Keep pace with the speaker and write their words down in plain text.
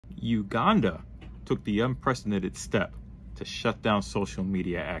Uganda took the unprecedented step to shut down social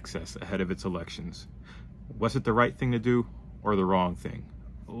media access ahead of its elections. Was it the right thing to do or the wrong thing?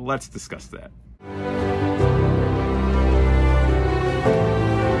 Let's discuss that.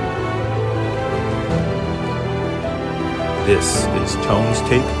 This is Tone's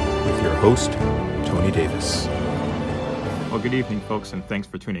Take with your host, Tony Davis. Well, good evening, folks, and thanks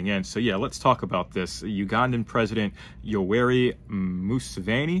for tuning in. So yeah, let's talk about this. Ugandan President Yoweri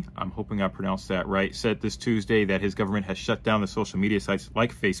Museveni, I'm hoping I pronounced that right, said this Tuesday that his government has shut down the social media sites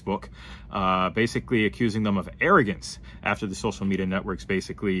like Facebook, basically accusing them of arrogance after the social media networks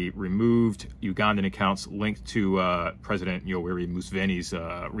basically removed Ugandan accounts linked to President Yoweri Museveni's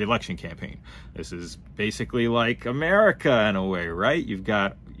re-election campaign. This is basically like America in a way, right? You've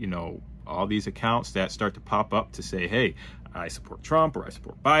got, all these accounts that start to pop up to say, hey, I support Trump or I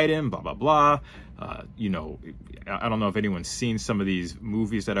support Biden, blah, blah, blah. I don't know if anyone's seen some of these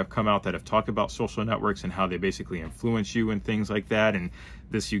movies that have come out that have talked about social networks and how they basically influence you and things like that. And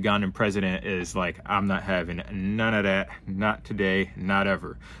this Ugandan president is like, I'm not having none of that, not today, not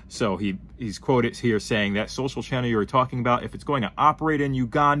ever. So he's quoted here saying that social channel you were talking about, if it's going to operate in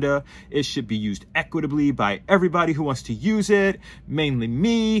Uganda, it should be used equitably by everybody who wants to use it, mainly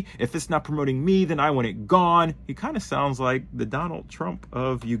me. If it's not promoting me, then I want it gone. He kind of sounds like the Donald Trump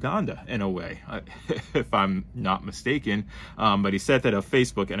of Uganda in a way, if I'm not mistaken. But he said that of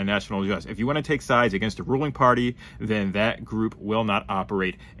Facebook and a national address, if you want to take sides against the ruling party, then that group will not operate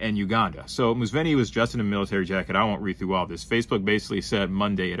in Uganda. So Museveni was dressed in a military jacket. I won't read through all this. Facebook basically said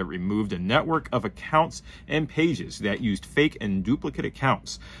Monday it had removed a network of accounts and pages that used fake and duplicate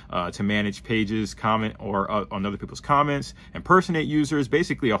accounts to manage pages, comment or on other people's comments, impersonate users,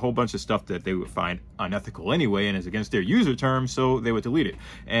 basically a whole bunch of stuff that they would find unethical anyway and is against their user terms, so they would delete it.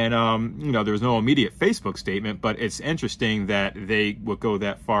 And there was no immediate Facebook statement, but it's interesting that they would go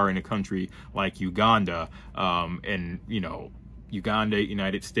that far in a country like Uganda, Uganda,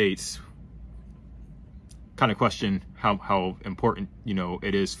 United States, kind of question how important,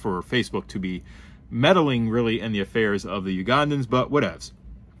 it is for Facebook to be meddling really in the affairs of the Ugandans, but whatevs.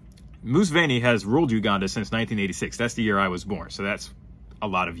 Museveni has ruled Uganda since 1986. That's the year I was born, so that's a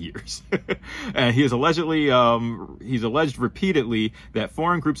lot of years. And he is he's alleged repeatedly that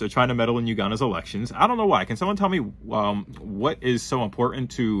foreign groups are trying to meddle in Uganda's elections. I don't know why. Can someone tell me what is so important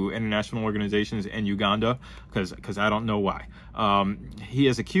to international organizations in Uganda? Because I don't know why. He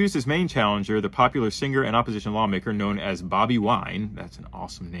has accused his main challenger, the popular singer and opposition lawmaker known as Bobi Wine, that's an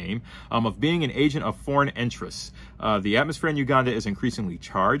awesome name, of being an agent of foreign interests. The atmosphere in Uganda is increasingly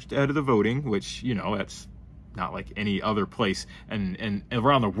charged ahead of the voting, which, that's not like any other place and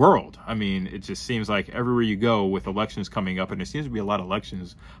around the world. I mean, it just seems like everywhere you go with elections coming up, and there seems to be a lot of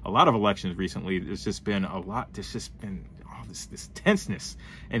elections recently. There's just been this tenseness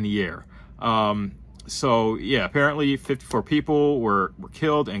in the air. So yeah, apparently 54 people were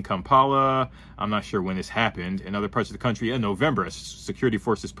killed in Kampala. I'm not sure when this happened. In other parts of the country in November, security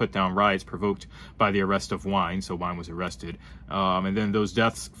forces put down riots provoked by the arrest of Wine. So Wine was arrested. And then those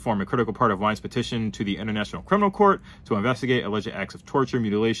deaths form a critical part of Wine's petition to the International Criminal Court to investigate alleged acts of torture,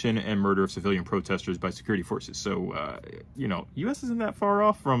 mutilation, and murder of civilian protesters by security forces. So, U.S. isn't that far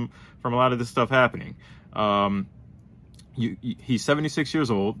off from a lot of this stuff happening. He's 76 years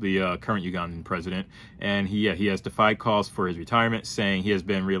old, the current Ugandan president, and he has defied calls for his retirement, saying he has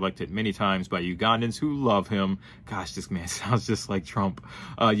been reelected many times by Ugandans who love him. Gosh, this man sounds just like Trump.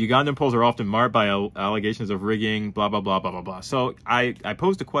 Ugandan polls are often marred by allegations of rigging, blah, blah, blah, blah, blah, blah. So I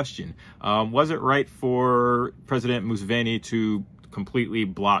posed a question. Was it right for President Museveni to completely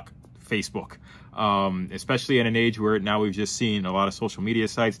block Facebook? Especially in an age where now we've just seen a lot of social media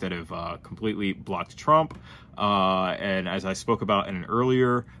sites that have completely blocked Trump. And as I spoke about in an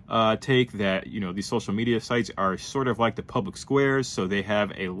earlier take, that, these social media sites are sort of like the public squares. So they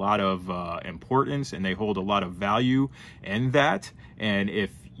have a lot of importance and they hold a lot of value in that. And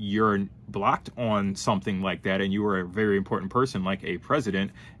if you're blocked on something like that and you are a very important person like a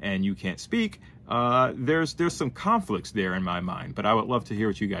president and you can't speak, there's some conflicts there in my mind. But I would love to hear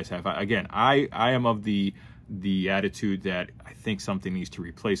what you guys have. Again, I am of the attitude that I think something needs to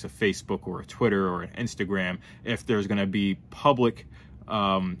replace a Facebook or a Twitter or an Instagram if there's going to be public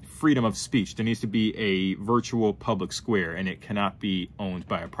freedom of speech. There needs to be a virtual public square, and it cannot be owned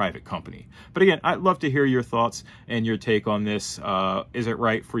by a private company. But again, I'd love to hear your thoughts and your take on this. Is it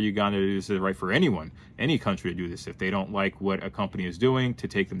right for Uganda to do this? Is it right for anyone, any country to do this if they don't like what a company is doing, to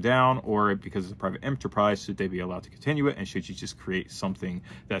take them down? Or because it's a private enterprise, should they be allowed to continue it? And should you just create something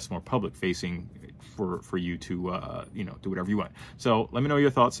that's more public facing for you to do whatever you want? So let me know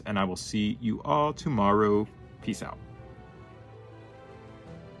your thoughts, and I will see you all tomorrow. Peace out.